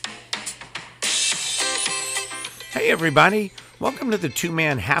Hey everybody, welcome to the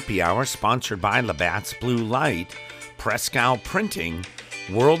Two-Man Happy Hour sponsored by Labatt's Blue Light, Prescal Printing,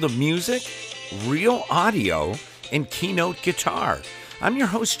 World of Music, Real Audio, and Keynote Guitar. I'm your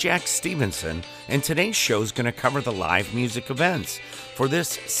host Jack Stevenson, and today's show is going to cover the live music events for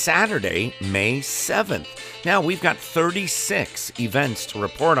this Saturday, May 7th. Now, we've got 36 events to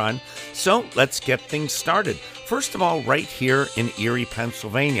report on, so let's get things started. First of all, right here in Erie,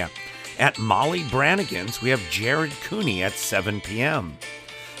 Pennsylvania. At Molly Brannigan's, we have Jared Cooney at 7 p.m.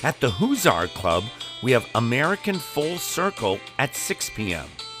 At the Huzzar Club, we have American Full Circle at 6 p.m.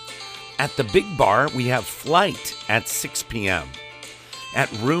 At the Big Bar, we have Flight at 6 p.m.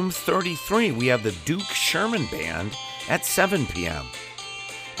 At Room 33, we have the Duke Sherman Band at 7 p.m.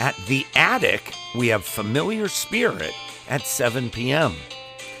 At The Attic, we have Familiar Spirit at 7 p.m.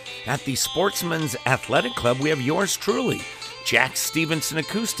 At the Sportsman's Athletic Club, we have yours truly, Jack Stevenson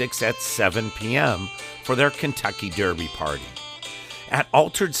Acoustics at 7 p.m. for their Kentucky Derby party. At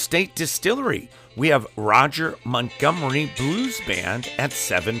Altered State Distillery, we have Roger Montgomery Blues Band at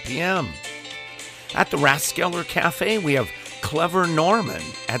 7 p.m. At the Rathskeller Cafe, we have Clever Norman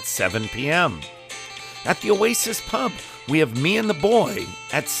at 7 p.m. At the Oasis Pub, we have Me and the Boy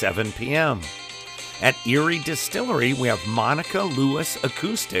at 7 p.m. At Erie Distillery, we have Monica Lewis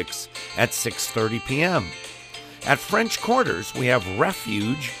Acoustics at 6:30 p.m. At French Quarters, we have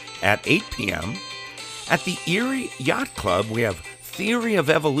Refuge at 8 p.m. At the Erie Yacht Club, we have Theory of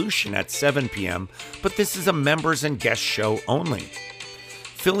Evolution at 7 p.m., but this is a members and guest show only.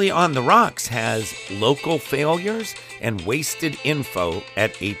 Philly on the Rocks has Local Failures and Wasted Info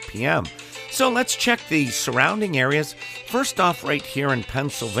at 8 p.m. So let's check the surrounding areas. First off, right here in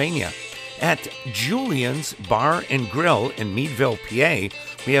Pennsylvania, at Julian's Bar and Grill in Meadville, PA,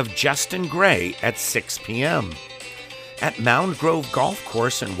 we have Justin Gray at 6 p.m. At Mound Grove Golf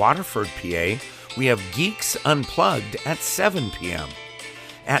Course in Waterford, PA, we have Geeks Unplugged at 7 p.m.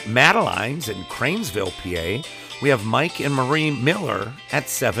 At Madeline's in Cranesville, PA, we have Mike and Marie Miller at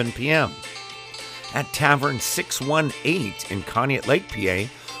 7 p.m. At Tavern 618 in Conneaut Lake,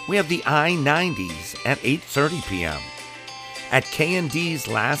 PA, we have the I-90s at 8:30 p.m. At K&D's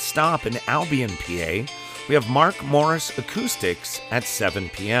Last Stop in Albion, PA, we have Mark Morris Acoustics at 7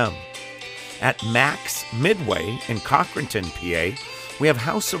 p.m. At Max Midway in Cochranton, PA, we have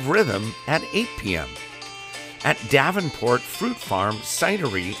House of Rhythm at 8 p.m. At Davenport Fruit Farm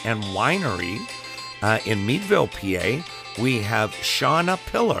Cidery and Winery in Meadville, PA, we have Shauna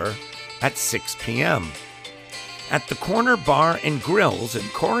Pillar at 6 p.m. At the Corner Bar and Grills in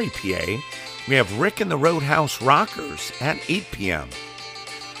Corey, PA, we have Rick and the Roadhouse Rockers at 8 p.m.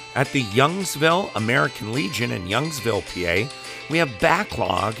 At the Youngsville American Legion in Youngsville, PA, we have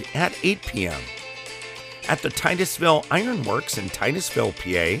Backlog at 8 p.m. At the Titusville Ironworks in Titusville,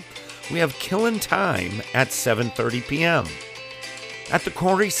 PA, we have Killin' Time at 7:30 p.m. At the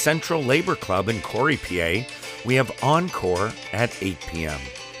Corey Central Labor Club in Corey, PA, we have Encore at 8 p.m.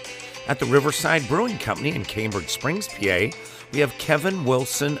 At the Riverside Brewing Company in Cambridge Springs, PA, we have Kevin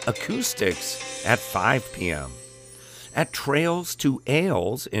Wilson Acoustics at 5 p.m. At Trails to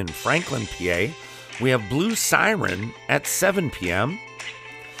Ales in Franklin, PA, we have Blue Siren at 7 p.m.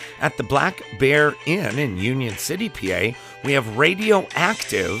 At the Black Bear Inn in Union City, PA, we have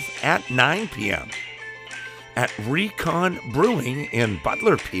Radioactive at 9 p.m. At Recon Brewing in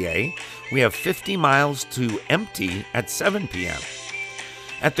Butler, PA, we have 50 Miles to Empty at 7 p.m.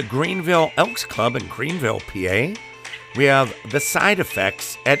 At the Greenville Elks Club in Greenville, PA, we have The Side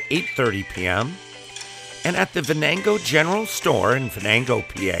Effects at 8:30 p.m. And at the Venango General Store in Venango,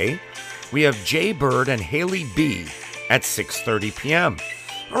 PA, we have Jay Bird and Haley B at 6:30 p.m.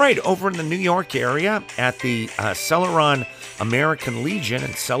 All right, over in the New York area, at the Celeron American Legion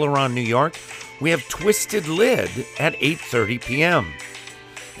in Celeron, New York, we have Twisted Lid at 8:30 p.m.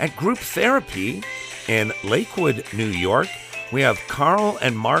 At Group Therapy in Lakewood, New York, we have Carl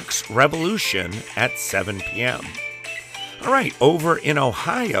and Mark's Revolution at 7 p.m. All right, over in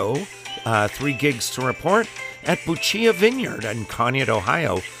Ohio, 3 gigs to report. At Buccia Vineyard in Conneaut,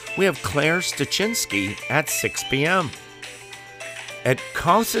 Ohio, we have Claire Stachinsky at 6 p.m. At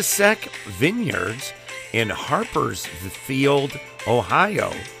Cossack Vineyards in Harpersfield,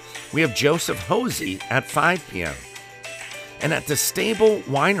 Ohio, we have Joseph Hosey at 5 p.m. And at the Stable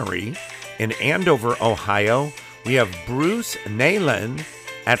Winery in Andover, Ohio, we have Bruce Nayland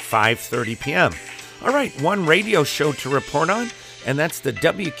at 5:30 p.m. All right, one radio show to report on, and that's the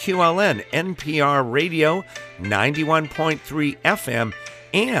WQLN NPR Radio 91.3 FM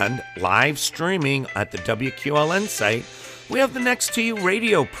and live streaming at the WQLN site. We have the Next to You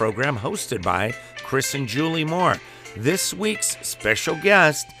radio program hosted by Chris and Julie Moore. This week's special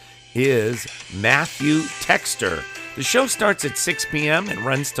guest is Matthew Texter. The show starts at 6 p.m. and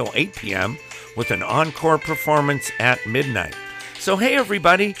runs till 8 p.m. with an encore performance at midnight. So hey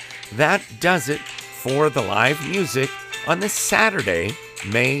everybody, that does it for the live music on this Saturday,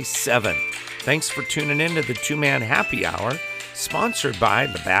 May 7th. Thanks for tuning in to the Two-Man Happy Hour, sponsored by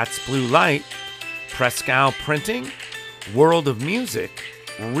Labatt's Blue Light, Prescal Printing, World of Music,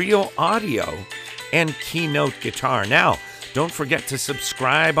 Real Audio, and Keynote Guitar. Now, don't forget to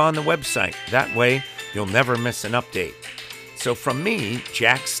subscribe on the website. That way, you'll never miss an update. So from me,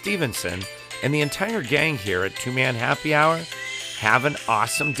 Jack Stevenson, and the entire gang here at Two-Man Happy Hour, have an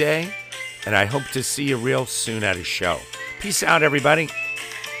awesome day, and I hope to see you real soon at a show. Peace out, everybody.